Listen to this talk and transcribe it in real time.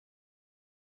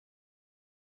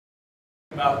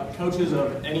About coaches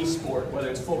of any sport, whether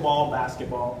it's football,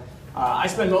 basketball. I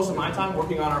spend most of my time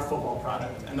working on our football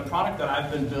product, and the product that I've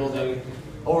been building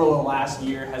over the last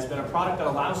year has been a product that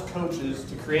allows coaches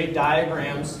to create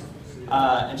diagrams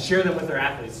and share them with their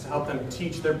athletes to help them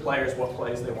teach their players what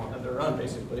plays they want them to run,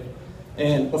 basically.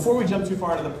 And before we jump too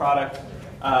far into the product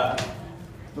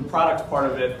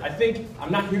part of it, I think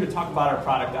I'm not here to talk about our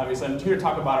product, obviously. I'm here to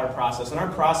talk about our process. And our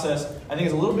process, I think,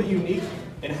 is a little bit unique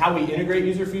in how we integrate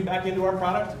user feedback into our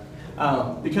product.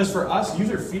 Because for us,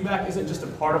 user feedback isn't just a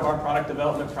part of our product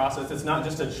development process. It's not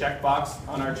just a checkbox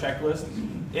on our checklist.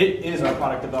 It is our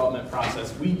product development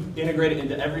process. We integrate it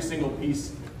into every single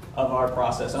piece of our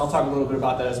process. And I'll talk a little bit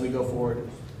about that as we go forward.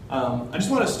 I just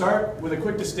want to start with a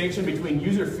quick distinction between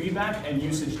user feedback and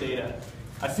usage data.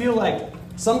 I feel like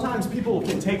sometimes people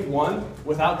can take one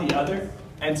without the other.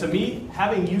 And to me,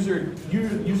 having user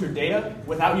data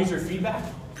without user feedback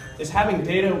is having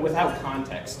data without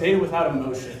context, data without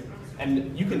emotion.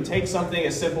 And you can take something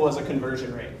as simple as a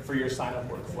conversion rate for your sign-up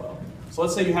workflow. So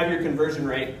let's say you have your conversion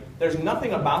rate. There's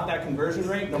nothing about that conversion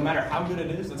rate, no matter how good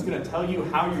it is, that's going to tell you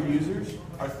how your users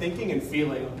are thinking and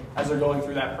feeling as they're going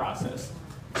through that process.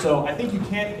 So I think you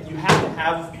have to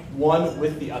have one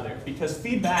with the other, because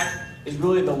feedback is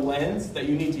really the lens that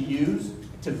you need to use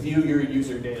to view your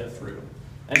user data through.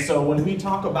 And so when we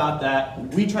talk about that,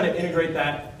 we try to integrate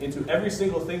that into every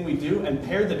single thing we do and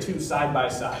pair the two side by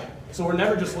side. So we're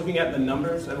never just looking at the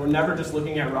numbers, and we're never just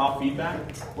looking at raw feedback.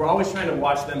 We're always trying to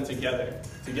watch them together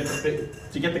to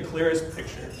get the clearest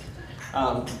picture.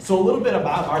 So a little bit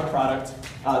about our product.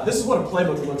 This is what a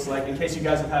playbook looks like, in case you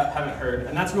guys haven't heard,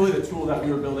 and that's really the tool that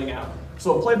we were building out.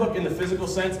 So a playbook in the physical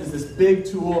sense is this big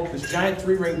tool, this giant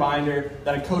 3-ring binder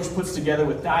that a coach puts together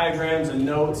with diagrams and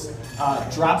notes,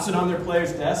 drops it on their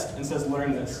player's desk and says,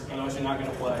 learn this, otherwise you're not going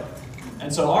to play.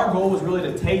 And so our goal was really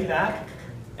to take that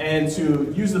and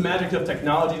to use the magic of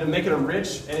technology to make it a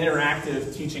rich and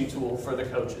interactive teaching tool for the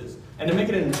coaches, and to make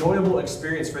it an enjoyable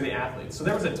experience for the athletes. So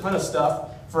there was a ton of stuff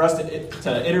for us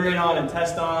to iterate on and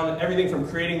test on, everything from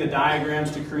creating the diagrams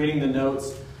to creating the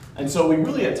notes. And so we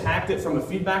really attacked it from a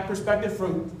feedback perspective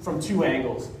from two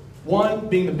angles. One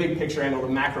being the big picture angle, the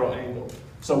macro angle.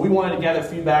 So we wanted to gather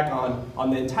feedback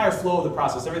on the entire flow of the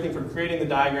process, everything from creating the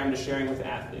diagram to sharing with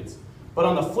athletes. But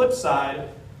on the flip side,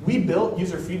 we built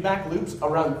user feedback loops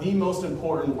around the most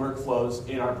important workflows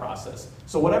in our process.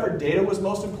 So whatever data was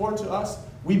most important to us,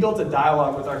 we built a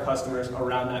dialogue with our customers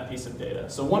around that piece of data.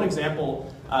 So one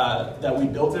example that we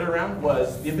built it around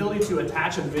was the ability to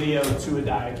attach a video to a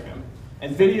diagram.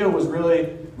 And video was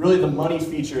really the money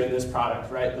feature in this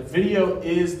product, right? The video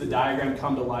is the diagram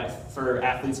come to life for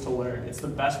athletes to learn. It's the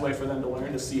best way for them to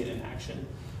learn, to see it in action.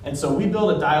 And so we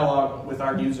built a dialogue with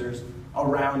our users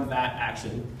around that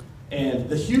action. And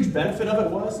the huge benefit of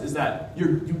it is that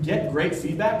you get great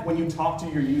feedback when you talk to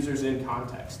your users in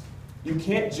context. You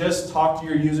can't just talk to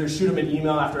your users, shoot them an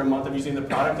email after a month of using the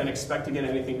product and expect to get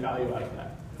anything valuable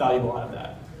out of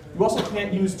that. You also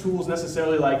can't use tools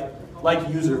necessarily like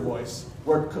user voice,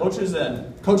 where coaches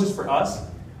for us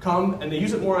come and they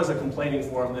use it more as a complaining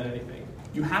forum than anything.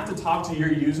 You have to talk to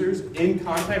your users in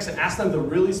context and ask them the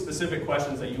really specific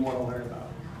questions that you want to learn about.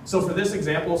 So for this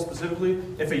example specifically,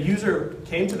 if a user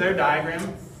came to their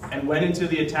diagram and went into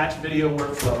the attached video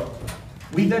workflow,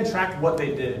 we then tracked what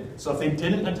they did. So if they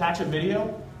didn't attach a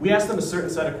video, we asked them a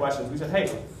certain set of questions. We said,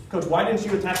 hey, coach, why didn't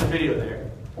you attach a video there?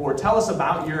 Or tell us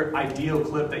about your ideal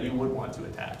clip that you would want to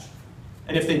attach.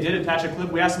 And if they did attach a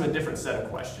clip, we asked them a different set of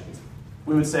questions.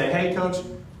 We would say, hey, coach,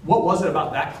 what was it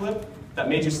about that clip that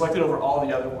made you select it over all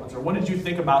the other ones? Or what did you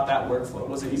think about that workflow?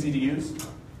 Was it easy to use?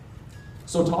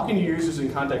 So talking to your users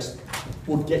in context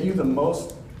will get you the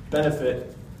most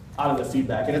benefit out of the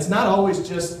feedback. And it's not always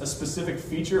just a specific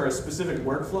feature or a specific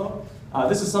workflow.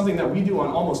 This is something that we do on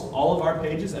almost all of our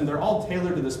pages, and they're all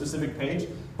tailored to the specific page,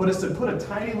 but it's to put a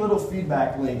tiny little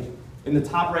feedback link in the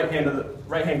top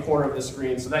right-hand corner of the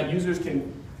screen so that users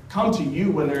can come to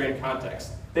you when they're in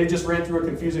context. They just ran through a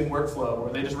confusing workflow, or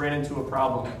they just ran into a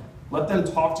problem. Let them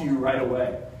talk to you right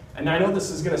away. And I know this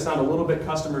is going to sound a little bit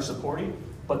customer supporty,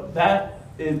 but that,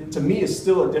 to me, is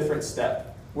still a different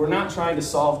step. We're not trying to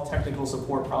solve technical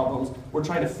support problems. We're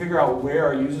trying to figure out where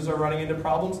our users are running into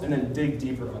problems and then dig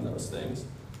deeper on those things.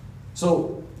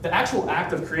 So the actual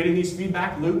act of creating these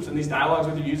feedback loops and these dialogues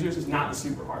with your users is not the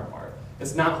super hard part.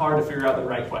 It's not hard to figure out the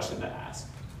right question to ask.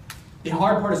 The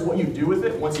hard part is what you do with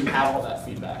it once you have all that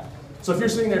feedback. So if you're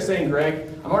sitting there saying, Greg,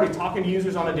 I'm already talking to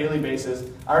users on a daily basis,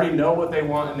 I already know what they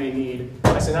want and they need,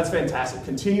 I say that's fantastic.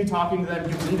 Continue talking to them.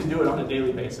 You need to do it on a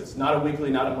daily basis, not a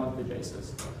weekly, not a monthly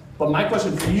basis. But my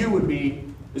question for you would be,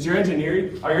 Are your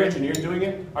engineers doing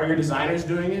it? Are your designers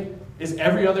doing it? Is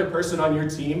every other person on your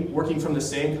team working from the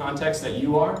same context that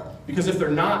you are? Because if they're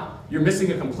not, you're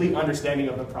missing a complete understanding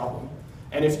of the problem.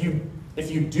 And if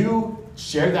you do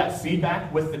share that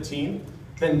feedback with the team,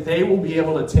 then they will be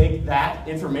able to take that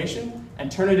information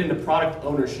and turn it into product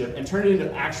ownership and turn it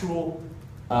into actual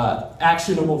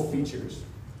actionable features.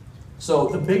 So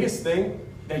the biggest thing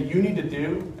that you need to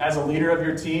do as a leader of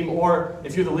your team, or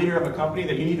if you're the leader of a company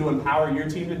that you need to empower your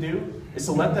team to do, is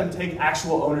to let them take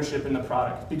actual ownership in the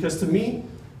product. Because to me,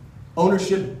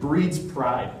 ownership breeds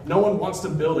pride. No one wants to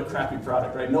build a crappy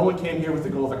product, right? No one came here with the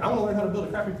goal of like, I want to learn how to build a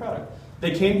crappy product.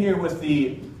 They came here with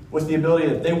the ability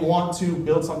that they want to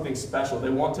build something special. They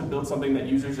want to build something that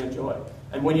users enjoy.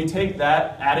 And when you take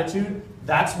that attitude,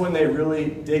 that's when they really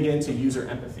dig into user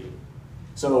empathy.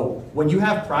 So when you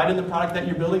have pride in the product that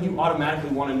you're building, you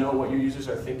automatically want to know what your users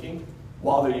are thinking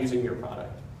while they're using your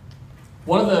product.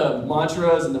 One of the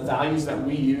mantras and the values that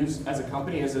we use as a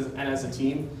company and as a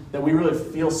team that we really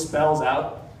feel spells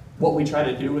out what we try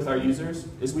to do with our users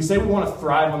is we say we want to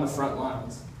thrive on the front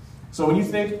lines. So when you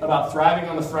think about thriving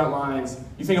on the front lines,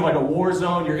 you think of like a war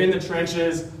zone, you're in the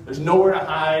trenches, there's nowhere to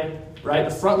hide, right?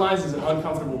 The front lines is an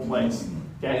uncomfortable place.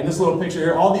 Okay, in this little picture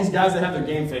here, all these guys that have their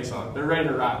game face on, they're ready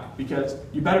to rock because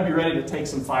you better be ready to take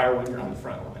some fire when you're on the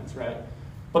front lines, right?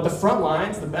 But the front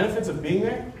lines, the benefits of being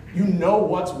there, you know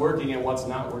what's working and what's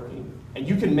not working. And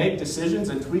you can make decisions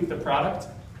and tweak the product,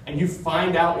 and you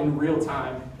find out in real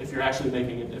time if you're actually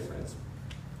making a difference.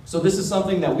 So this is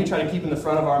something that we try to keep in the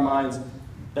front of our minds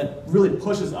that really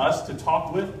pushes us to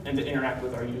talk with and to interact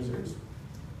with our users.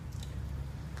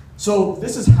 So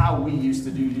this is how we used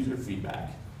to do user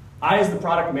feedback. I, as the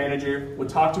product manager, would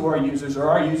talk to our users, or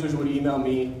our users would email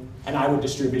me, and I would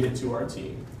distribute it to our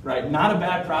team. Right? Not a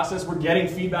bad process. We're getting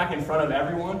feedback in front of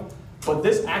everyone, but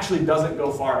this actually doesn't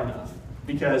go far enough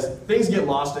because things get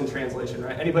lost in translation.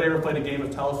 Right? Anybody ever played a game of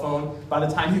telephone? By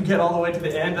the time you get all the way to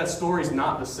the end, that story's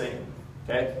not the same.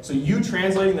 Okay? So you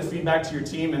translating the feedback to your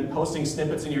team and posting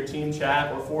snippets in your team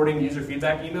chat or forwarding user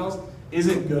feedback emails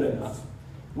isn't good enough.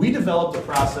 We developed a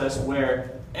process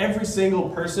where every single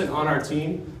person on our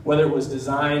team, whether it was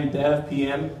design, dev,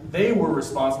 PM, they were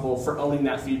responsible for owning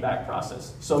that feedback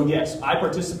process. So yes, I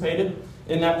participated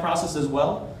in that process as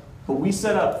well, but we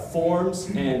set up forms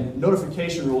and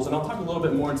notification rules, and I'll talk a little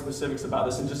bit more in specifics about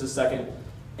this in just a second.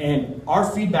 And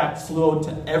our feedback flowed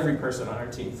to every person on our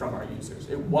team from our users.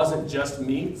 It wasn't just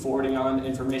me forwarding on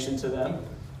information to them.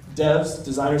 Devs,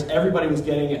 designers, everybody was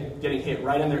getting hit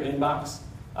right in their inbox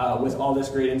with all this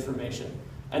great information.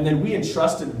 And then we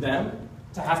entrusted them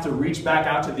to have to reach back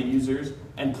out to the users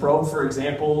and probe for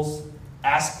examples,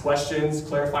 ask questions,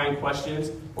 clarifying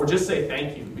questions, or just say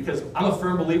thank you. Because I'm a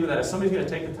firm believer that if somebody's going to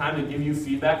take the time to give you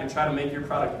feedback and try to make your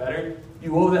product better,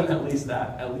 you owe them at least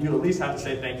that. You at least have to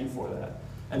say thank you for that.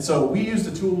 And so we used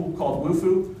a tool called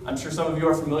Wufoo. I'm sure some of you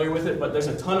are familiar with it, but there's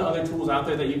a ton of other tools out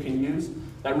there that you can use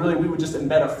that really we would just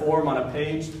embed a form on a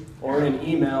page or in an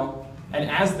email. And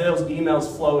as those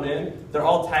emails flowed in, they're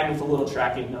all tagged with a little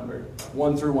tracking number,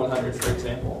 1 through 100, for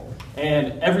example.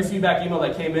 And every feedback email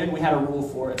that came in, we had a rule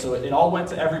for it. So it all went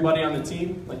to everybody on the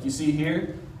team, like you see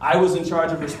here. I was in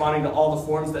charge of responding to all the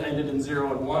forms that ended in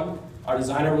 0 and 1. Our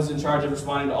designer was in charge of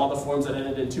responding to all the forms that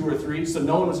ended in 2 or 3. So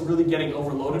no one was really getting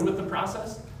overloaded with the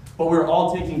process, but we were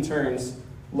all taking turns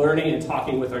learning and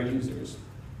talking with our users.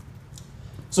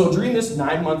 So during this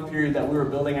 9-month period that we were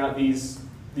building out these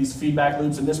feedback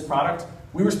loops in this product,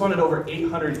 we responded to over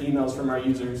 800 emails from our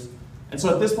users. And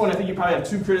so at this point, I think you probably have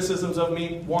 2 criticisms of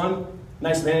me. One,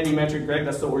 nice vanity metric, Greg,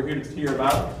 that's what we're here to hear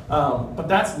about. But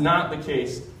that's not the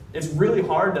case. It's really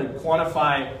hard to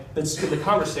quantify the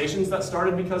conversations that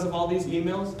started because of all these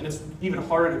emails, and it's even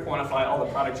harder to quantify all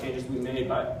the product changes we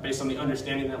made based on the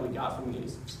understanding that we got from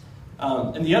these.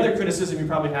 And the other criticism you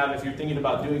probably have if you're thinking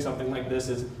about doing something like this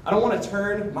is, I don't want to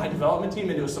turn my development team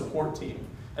into a support team.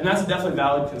 And that's a definitely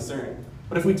valid concern.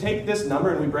 But if we take this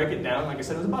number and we break it down, like I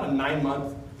said, it was about a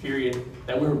 9-month period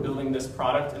that we were building this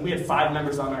product, and we had 5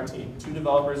 members on our team, 2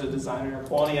 developers, a designer, a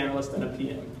quality analyst, and a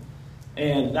PM.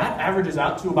 And that averages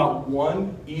out to about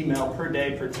 1 email per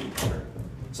day per team member.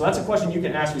 So that's a question you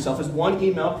can ask yourself. Is 1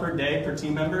 email per day per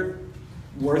team member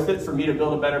worth it for me to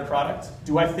build a better product?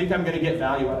 Do I think I'm going to get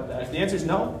value out of that? If the answer is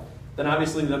no, then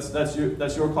obviously that's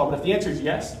your call. But if the answer is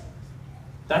yes,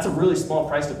 that's a really small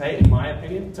price to pay, in my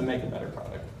opinion, to make a better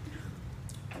product.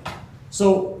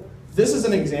 So this is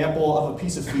an example of a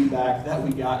piece of feedback that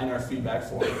we got in our feedback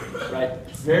form, right?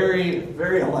 Very,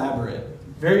 very elaborate,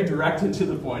 very direct and to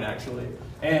the point, actually.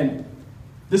 And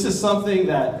this is something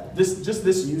that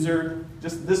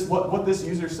what this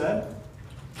user said.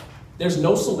 There's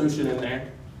no solution in there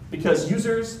because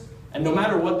users And no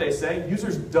matter what they say,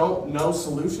 users don't know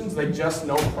solutions, they just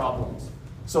know problems.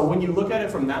 So when you look at it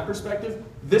from that perspective,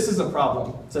 this is a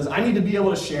problem. It says, I need to be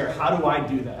able to share. How do I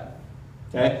do that?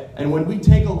 Okay? And when we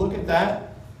take a look at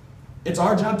that, it's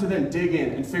our job to then dig in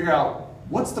and figure out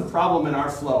what's the problem in our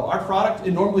flow. Our product,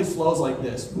 it normally flows like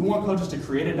this. We want coaches to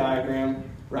create a diagram,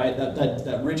 right?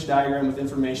 That rich diagram with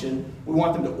information. We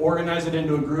want them to organize it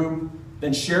into a group,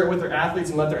 then share it with their athletes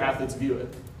and let their athletes view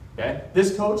it. Okay?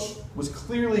 This coach was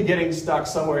clearly getting stuck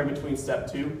somewhere in between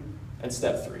step 2 and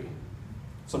step 3.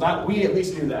 So that we at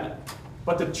least knew that.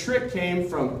 But the trick came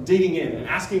from digging in and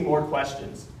asking more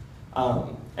questions.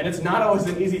 And it's not always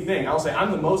an easy thing. I'll say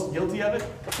I'm the most guilty of it.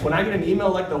 When I get an email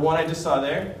like the one I just saw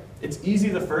there, it's easy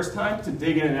the first time to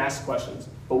dig in and ask questions.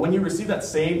 But when you receive that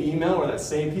same email or that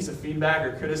same piece of feedback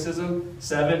or criticism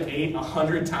 7, 8,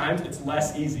 100 times, it's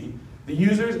less easy. The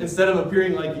users, instead of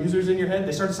appearing like users in your head,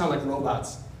 they start to sound like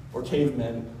robots or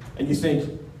cavemen. And you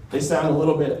think they sound a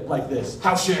little bit like this.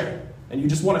 How share? And you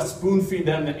just want to spoon feed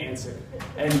them the answer.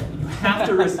 And you have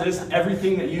to resist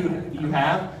everything that you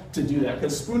have to do that.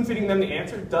 Because spoon feeding them the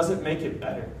answer doesn't make it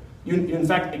better. You in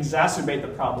fact exacerbate the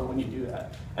problem when you do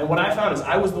that. And what I found is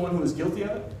I was the one who was guilty of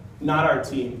it, not our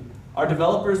team. Our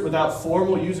developers, without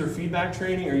formal user feedback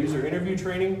training or user interview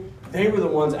training, they were the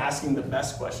ones asking the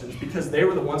best questions because they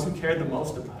were the ones who cared the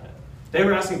most about it. They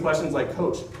were asking questions like,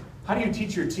 Coach, how do you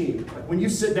teach your team? Like when you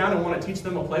sit down and want to teach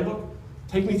them a playbook,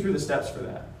 take me through the steps for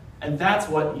that. And that's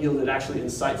what yielded actually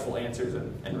insightful answers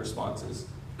and responses.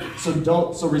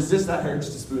 So resist that urge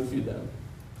to spoon feed them.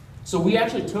 So we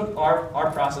actually took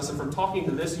our process, and from talking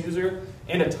to this user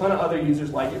and a ton of other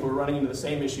users like it who were running into the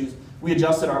same issues, we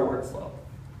adjusted our workflow.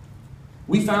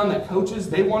 We found that coaches,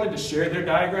 they wanted to share their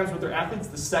diagrams with their athletes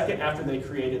the second after they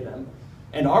created them.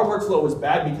 And our workflow was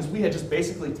bad because we had just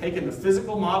basically taken the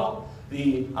physical model,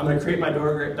 I'm going to create my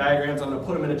diagrams, I'm going to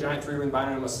put them in a giant 3-ring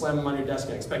binder, I'm going to slam them on your desk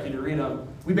and expect you to read them.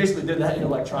 We basically did that in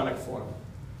electronic form.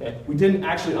 Okay? We didn't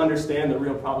actually understand the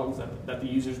real problems that the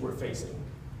users were facing.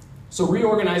 So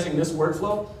reorganizing this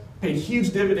workflow paid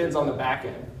huge dividends on the back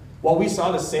end. While we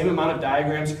saw the same amount of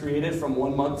diagrams created from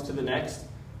one month to the next,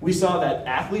 we saw that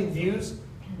athlete views,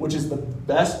 which is the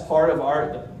best part of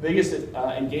the biggest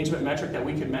engagement metric that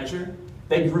we could measure,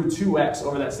 they grew 2x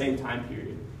over that same time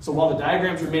period. So while the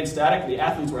diagrams remained static, the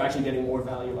athletes were actually getting more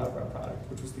value out of our product,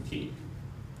 which was the key.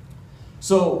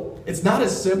 So it's not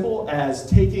as simple as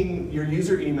taking your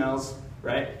user emails,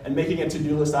 right, and making a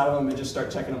to-do list out of them and just start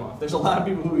checking them off. There's a lot of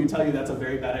people who would tell you that's a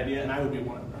very bad idea, and I would be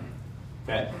one of them.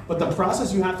 Okay? But the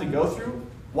process you have to go through,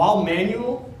 while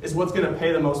manual, is what's going to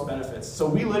pay the most benefits. So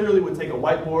we literally would take a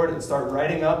whiteboard and start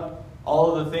writing up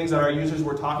all of the things that our users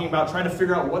were talking about, trying to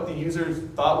figure out what the users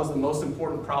thought was the most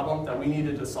important problem that we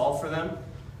needed to solve for them.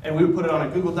 And we would put it on a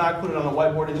Google Doc, put it on a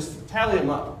whiteboard, and just tally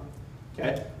them up.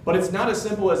 Okay? But it's not as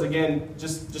simple as, again,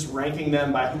 just ranking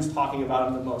them by who's talking about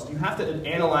them the most. You have to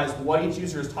analyze what each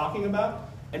user is talking about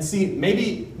and see,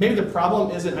 maybe the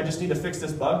problem isn't I just need to fix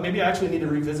this bug. Maybe I actually need to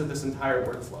revisit this entire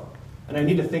workflow. And I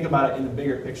need to think about it in a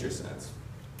bigger picture sense.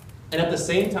 And at the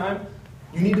same time,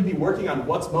 you need to be working on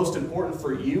what's most important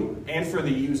for you and for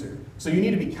the user. So you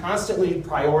need to be constantly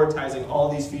prioritizing all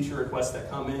these feature requests that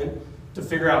come in to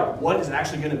figure out what is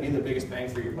actually going to be the biggest bang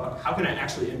for your buck. How can I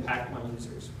actually impact my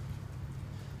users?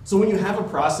 So when you have a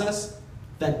process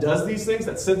that does these things,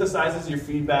 that synthesizes your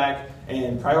feedback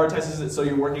and prioritizes it so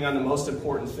you're working on the most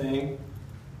important thing,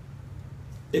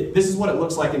 this is what it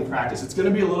looks like in practice. It's going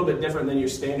to be a little bit different than your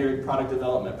standard product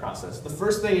development process. The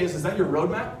first thing is that your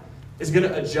roadmap is going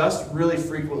to adjust really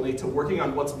frequently to working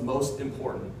on what's most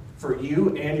important for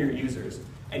you and your users.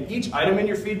 And each item in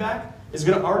your feedback is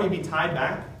going to already be tied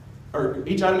back, or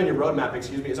each item in your roadmap,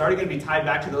 is already going to be tied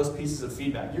back to those pieces of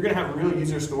feedback. You're going to have real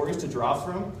user stories to draw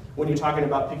from when you're talking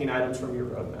about picking items from your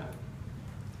roadmap.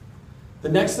 The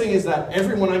next thing is that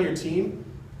everyone on your team,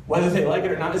 whether they like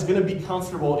it or not, is going to be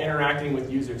comfortable interacting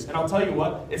with users. And I'll tell you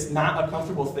what, it's not a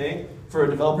comfortable thing for a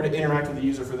developer to interact with a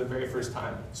user for the very first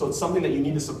time. So it's something that you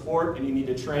need to support, and you need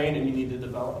to train, and you need to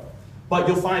develop. But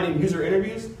you'll find in user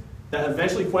interviews that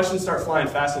eventually questions start flying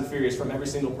fast and furious from every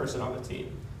single person on the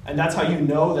team. And that's how you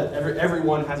know that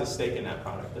everyone has a stake in that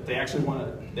product, that they actually want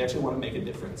to make a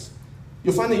difference.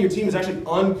 You'll find that your team is actually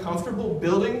uncomfortable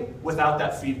building without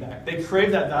that feedback. They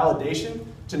crave that validation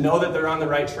to know that they're on the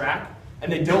right track,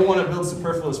 and they don't want to build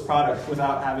superfluous product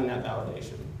without having that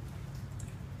validation.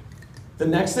 The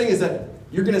next thing is that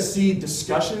you're going to see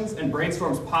discussions and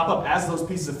brainstorms pop up as those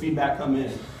pieces of feedback come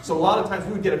in. So a lot of times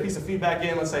we would get a piece of feedback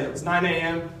in, let's say it was 9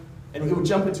 a.m., and we would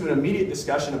jump into an immediate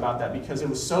discussion about that because it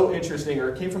was so interesting, or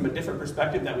it came from a different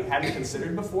perspective that we hadn't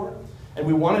considered before, and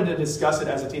we wanted to discuss it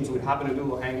as a team, so we'd hop in a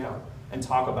Google Hangout and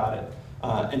talk about it.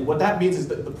 And what that means is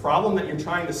that the problem that you're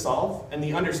trying to solve and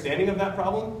the understanding of that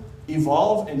problem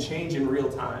evolve and change in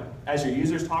real time as your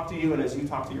users talk to you and as you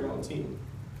talk to your own team.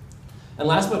 And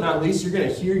last but not least, you're going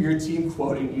to hear your team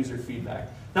quoting user feedback.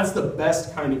 That's the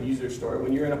best kind of user story,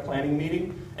 when you're in a planning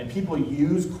meeting and people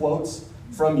use quotes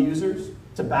from users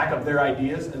to back up their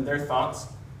ideas and their thoughts.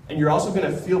 And you're also going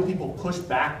to feel people push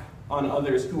back on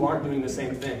others who aren't doing the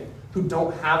same thing, who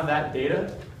don't have that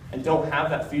data and don't have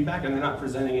that feedback, and they're not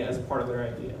presenting it as a part of their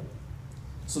idea.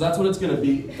 So that's what it's going to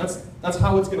be. That's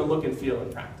how it's going to look and feel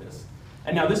in practice.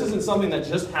 And now this isn't something that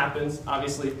just happens.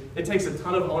 Obviously, it takes a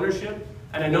ton of ownership.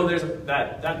 And I know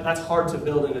that's hard to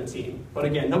build in a team. But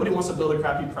again, nobody wants to build a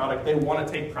crappy product. They want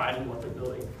to take pride in what they're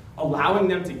building. Allowing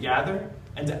them to gather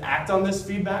and to act on this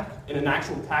feedback in an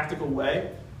actual tactical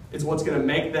way is what's going to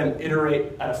make them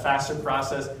iterate at a faster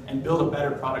process and build a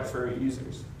better product for your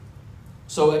users.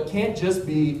 So it can't just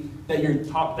be that you're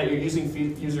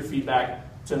using user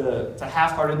feedback to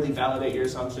half-heartedly validate your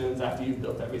assumptions after you've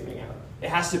built everything out. It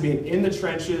has to be in the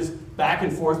trenches, back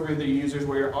and forth with the users,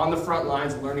 where you're on the front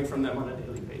lines learning from them on a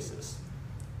daily basis.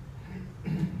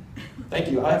 Thank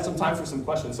you. I have some time for some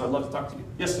questions, so I'd love to talk to you.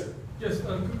 Yes, sir. Yes,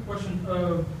 a quick question.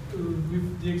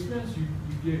 With the experience you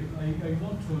gave, I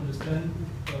want to understand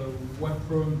what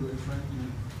problem you're trying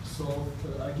to solve.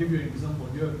 I'll give you an example.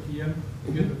 You have a PM,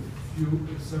 you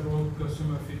get several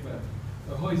customer feedback.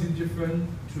 How is it different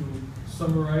to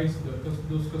summarize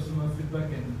those customer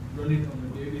feedback and run it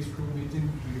on a daily Scrum meeting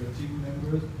to your team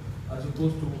members, as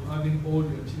opposed to having all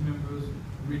your team members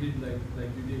read it like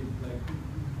you did?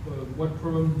 What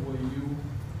problem were you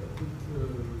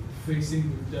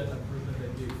facing with that approach that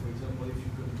I gave, for example, if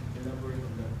you could elaborate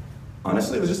on that?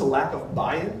 Honestly, it was just a lack of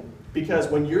buy-in, because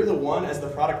when you're the one as the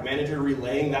product manager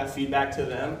relaying that feedback to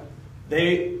them,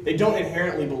 they don't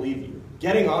inherently believe you.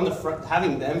 Getting on the front,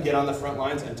 having them get on the front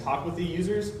lines and talk with the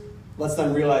users lets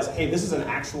them realize, hey, this is an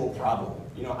actual problem.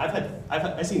 You know,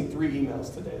 I've seen 3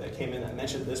 emails today that came in that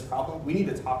mentioned this problem. We need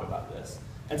to talk about this.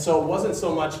 And so it wasn't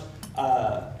so much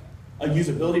a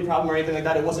usability problem or anything like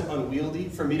that. It wasn't unwieldy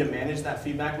for me to manage that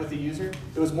feedback with the user.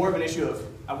 It was more of an issue of,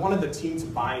 I wanted the team to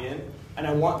buy in, and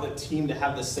I want the team to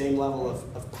have the same level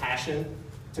of passion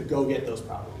to go get those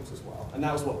problems as well. And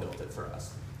that was what built it for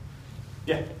us.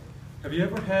 Yeah? Have you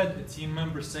ever had a team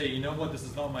member say, you know what, this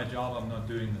is not my job, I'm not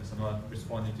doing this, I'm not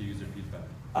responding to user feedback?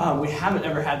 We haven't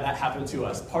ever had that happen to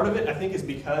us. Part of it, I think, is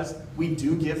because we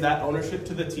do give that ownership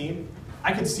to the team.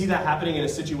 I could see that happening in a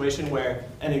situation where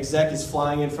an exec is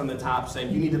flying in from the top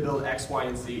saying, you need to build X, Y,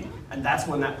 and Z. And that's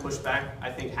when that pushback,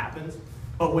 I think, happens.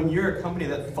 But when you're a company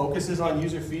that focuses on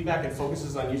user feedback and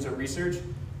focuses on user research,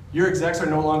 your execs are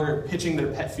no longer pitching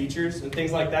their pet features and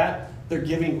things like that. They're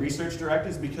giving research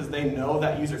directives because they know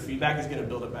that user feedback is going to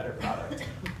build a better product.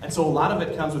 And so a lot of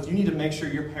it comes with, you need to make sure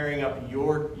you're pairing up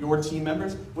your team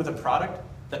members with a product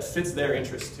that fits their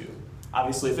interests too.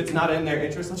 Obviously, if it's not in their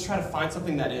interest, let's try to find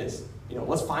something that is. You know,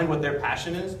 let's find what their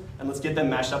passion is, and let's get them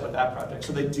matched up with that project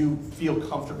so they do feel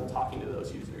comfortable talking to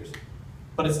those users.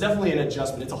 But it's definitely an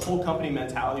adjustment. It's a whole company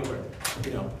mentality where,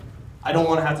 you know, I don't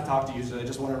want to have to talk to users, I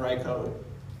just want to write code.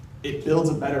 It builds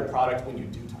a better product when you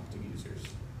do talk to users.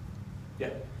 Yeah?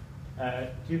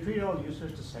 Do you treat all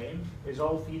users the same? Is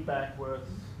all feedback worth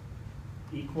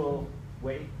equal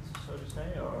weight, so to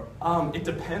say, or? It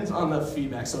depends on the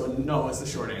feedback, so no is the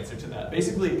short answer to that.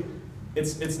 Basically,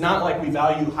 it's not like we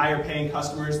value higher paying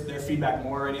customers, their feedback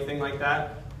more or anything like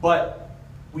that, but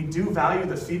we do value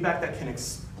the feedback that can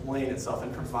explain itself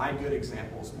and provide good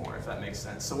examples more, if that makes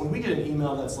sense. So when we get an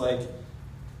email that's like,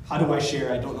 how do I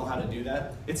share? I don't know how to do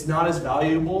that. It's not as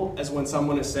valuable as when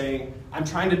someone is saying, I'm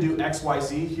trying to do X, Y,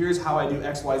 Z. Here's how I do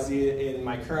X, Y, Z in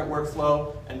my current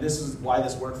workflow, and this is why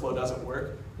this workflow doesn't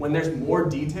work. When there's more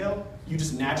detail, you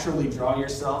just naturally draw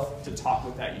yourself to talk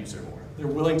with that user more. They're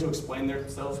willing to explain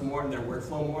themselves more and their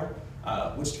workflow more,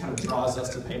 which kind of draws us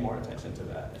to pay more attention to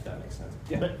that, if that makes sense.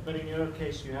 Yeah. But in your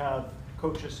case, you have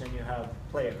coaches and you have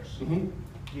players. Mm-hmm.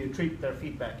 Do you treat their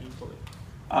feedback equally?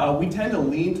 We tend to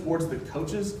lean towards the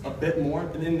coaches a bit more.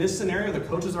 And in this scenario, the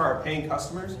coaches are our paying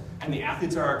customers and the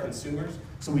athletes are our consumers.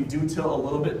 So we do tilt a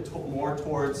little bit more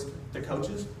towards the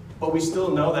coaches. But we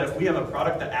still know that if we have a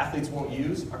product that athletes won't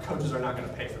use, our coaches are not going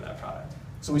to pay for that product.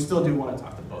 So we still do want to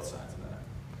talk to both sides of that.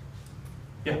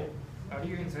 Yeah? How do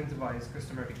you incentivize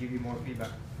customer to give you more feedback?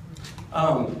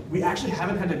 We actually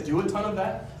haven't had to do a ton of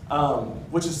that,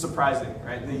 which is surprising,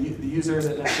 right? The user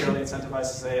isn't necessarily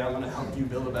incentivized to say, I'm going to help you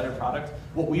build a better product.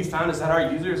 What we've found is that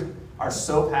our users are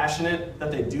so passionate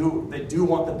that they do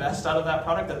want the best out of that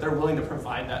product that they're willing to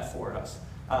provide that for us.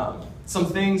 Some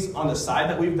things on the side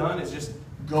that we've done is just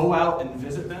go out and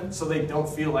visit them so they don't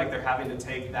feel like they're having to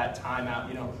take that time out.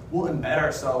 You know, we'll embed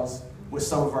ourselves with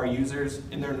some of our users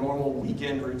in their normal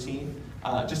weekend routine,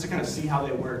 just to kind of see how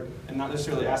they work and not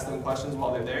necessarily ask them questions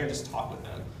while they're there and just talk with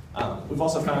them. We've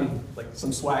also found like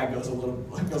some swag goes a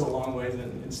long ways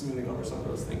in smoothing over some of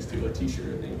those things too, a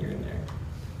t-shirt thing here and there.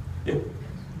 Yeah.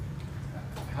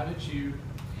 How did you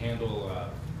handle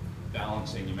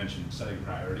balancing? You mentioned setting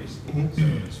priorities.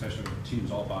 Mm-hmm. So especially when the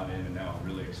team's all bought in and now I'm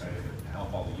really excited to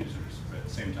help all the users, but at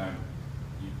the same time,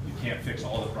 you can't fix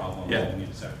all the problems. Yeah. You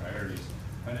need to set priorities.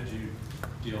 How did you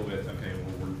deal with, okay,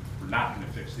 well, we're not going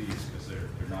to fix these because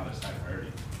they're not as high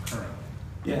priority currently?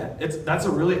 Yeah, that's a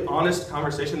really honest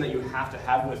conversation that you have to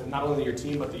have with not only your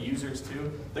team, but the users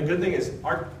too. The good thing is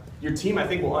your team, I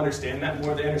think, will understand that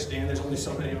more. They understand there's only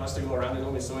so many of us to go around. There's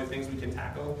only so many things we can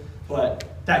tackle. But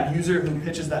that user who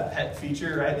pitches that pet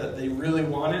feature, right, that they really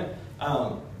want it,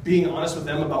 being honest with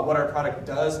them about what our product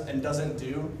does and doesn't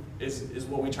do is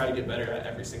what we try to get better at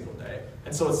every single day.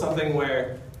 And so it's something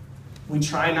where we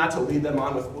try not to lead them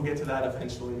on with, we'll get to that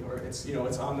eventually, or it's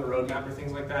on the roadmap or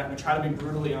things like that. We try to be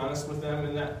brutally honest with them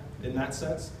in that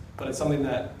sense, but it's something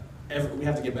that we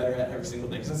have to get better at every single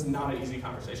day because it's not an easy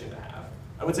conversation to have.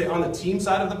 I would say on the team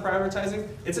side of the prioritizing,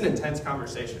 it's an intense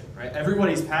conversation, right?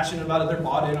 Everybody's passionate about it. They're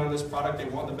bought in on this product. They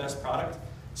want the best product.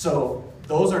 So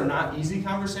those are not easy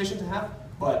conversations to have,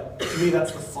 but to me,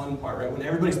 that's the fun part, right? When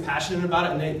everybody's passionate about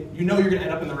it and you know you're gonna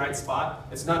end up in the right spot,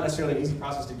 it's not necessarily an easy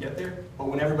process to get there, but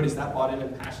when everybody's that bought in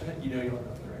and passionate, you know you'll end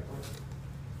up in the right place.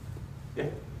 Yeah?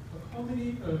 How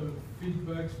many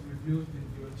feedbacks, reviews did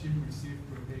your team receive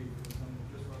per day, for example,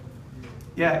 just out of the deal?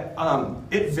 Yeah,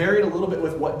 it varied a little bit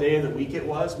with what day of the week it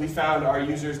was. We found our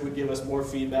users would give us more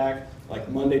feedback like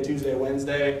Monday, Tuesday,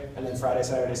 Wednesday, and then Friday,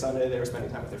 Saturday, Sunday, they were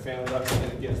spending time with their family, so they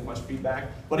didn't get as much feedback.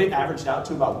 But it averaged out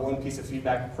to about one piece of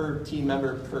feedback per team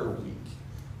member per week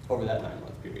over that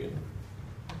 9-month period.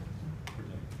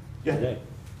 Yeah. I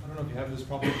don't know if you have this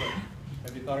problem, but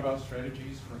have you thought about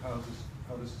strategies for how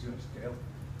this is going to scale?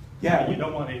 Yeah. You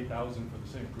don't want 8,000 for the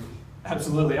same group.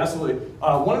 Absolutely, absolutely.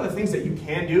 One of the things that you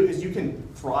can do is you can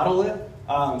throttle it.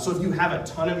 So if you have a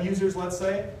ton of users, let's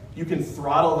say, you can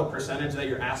throttle the percentage that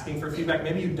you're asking for feedback.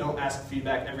 Maybe you don't ask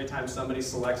feedback every time somebody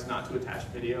selects not to attach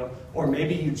video, or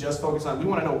maybe you just focus on, we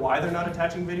want to know why they're not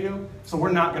attaching video, so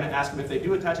we're not going to ask them if they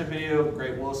do attach a video,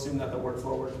 great, we'll assume that the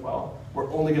workflow works well.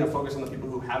 We're only going to focus on the people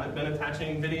who haven't been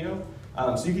attaching video,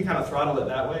 so you can kind of throttle it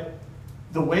that way.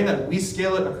 The way that we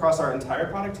scale it across our entire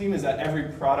product team is that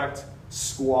every product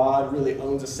squad really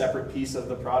owns a separate piece of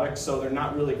the product, so they're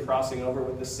not really crossing over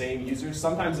with the same users.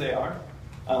 Sometimes they are,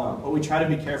 but we try to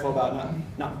be careful about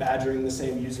not badgering the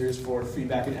same users for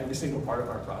feedback in every single part of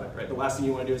our product, right? The last thing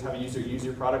you want to do is have a user use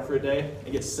your product for a day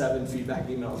and get 7 feedback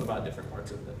emails about different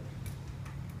parts of it.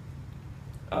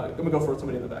 I'm going to go for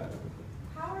somebody in the back.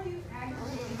 How are you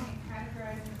aggregating and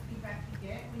categorizing the feedback you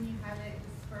get when you have it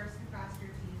dispersed across your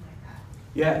team like that?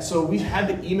 Yeah, so we had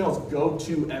the emails go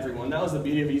to everyone. That was the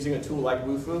beauty of using a tool like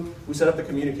Wufoo. We set up the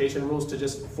communication rules to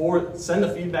just send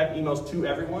the feedback emails to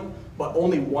everyone, but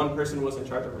only one person was in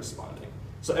charge of responding.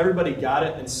 So everybody got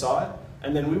it and saw it,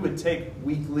 and then we would take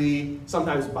weekly,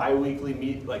 sometimes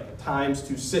bi-weekly times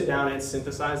to sit down and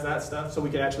synthesize that stuff, so we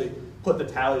could actually put the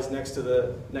tallies next to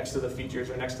the features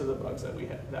or next to the bugs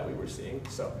that we were seeing.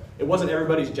 So it wasn't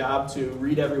everybody's job to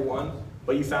read every one,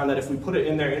 but you found that if we put it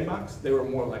in their inbox, they were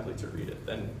more likely to read it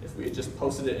than if we had just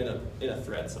posted it in a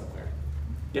thread somewhere.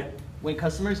 Yeah. When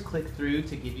customers click through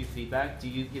to give you feedback, do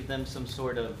you give them some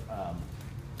sort of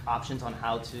options on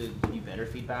how to give you better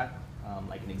feedback?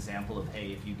 Like an example of,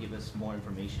 hey, if you give us more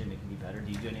information, it can be better.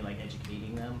 Do you do any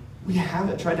educating them? We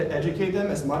haven't tried to educate them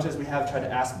as much as we have tried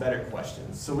to ask better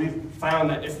questions. So we've found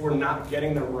that if we're not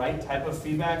getting the right type of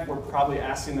feedback, we're probably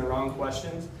asking the wrong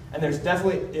questions. And there's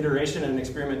definitely iteration and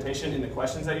experimentation in the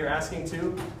questions that you're asking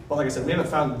too. But like I said, we haven't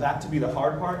found that to be the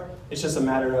hard part. It's just a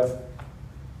matter of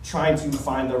trying to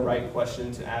find the right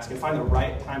question to ask and find the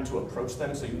right time to approach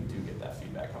them so you do get that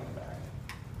feedback coming back.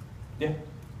 Yeah?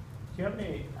 Do you have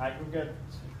any aggregate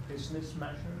business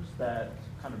measures that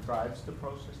kind of drives the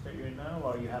process that you're in now?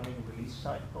 Or are you having release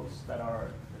cycles that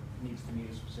needs to meet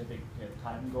a specific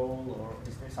time goal, or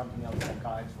is there something else that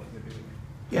guides what you're doing?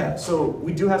 Yeah, so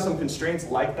we do have some constraints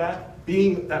like that.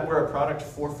 Being that we're a product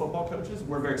for football coaches,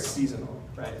 we're very seasonal,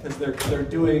 right? Because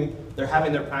they're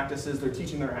having their practices, they're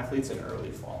teaching their athletes in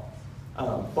early fall.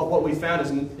 But what we found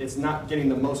is it's not getting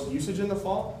the most usage in the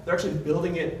fall. They're actually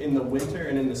building it in the winter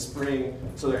and in the spring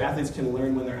so their athletes can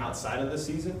learn when they're outside of the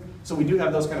season. So we do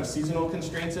have those kind of seasonal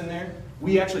constraints in there.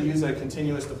 We actually use a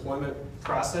continuous deployment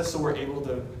process, so we're able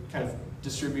to kind of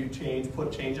distribute change,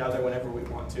 put change out there whenever we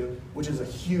want to, which is a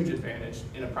huge advantage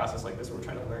in a process like this where we're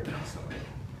trying to learn constantly.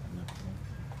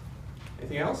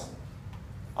 Anything else?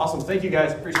 Awesome. Thank you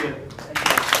guys. Appreciate it.